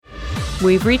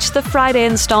We've reached the Friday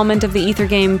installment of the Ether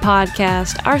Game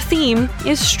podcast. Our theme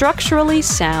is structurally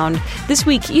sound. This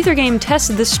week, Ether Game tests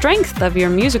the strength of your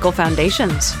musical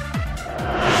foundations.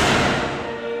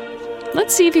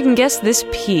 Let's see if you can guess this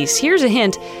piece. Here's a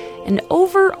hint: an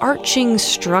overarching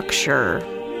structure.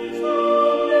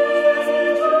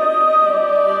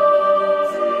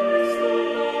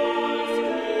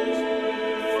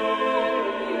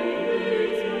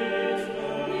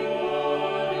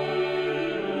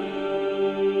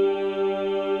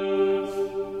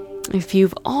 If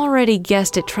you've already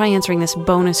guessed it, try answering this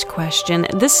bonus question.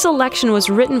 This selection was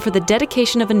written for the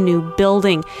dedication of a new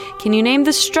building. Can you name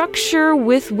the structure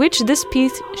with which this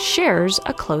piece shares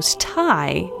a close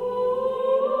tie?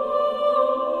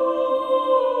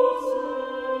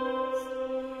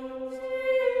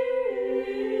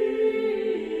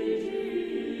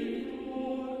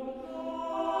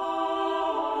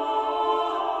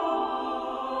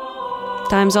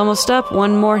 Time's almost up.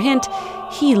 One more hint.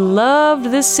 He loved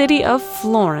the city of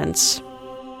Florence.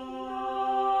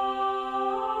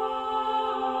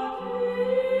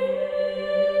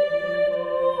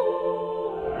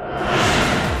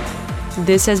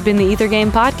 This has been the Ether Game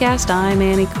podcast. I'm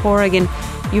Annie Corrigan.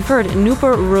 You've heard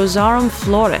Nuper Rosarum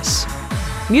Flores,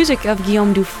 music of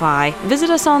Guillaume Dufay. Visit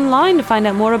us online to find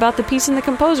out more about the piece and the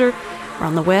composer. We're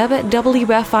on the web at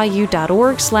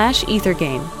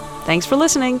wfiu.org/ethergame. Thanks for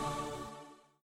listening.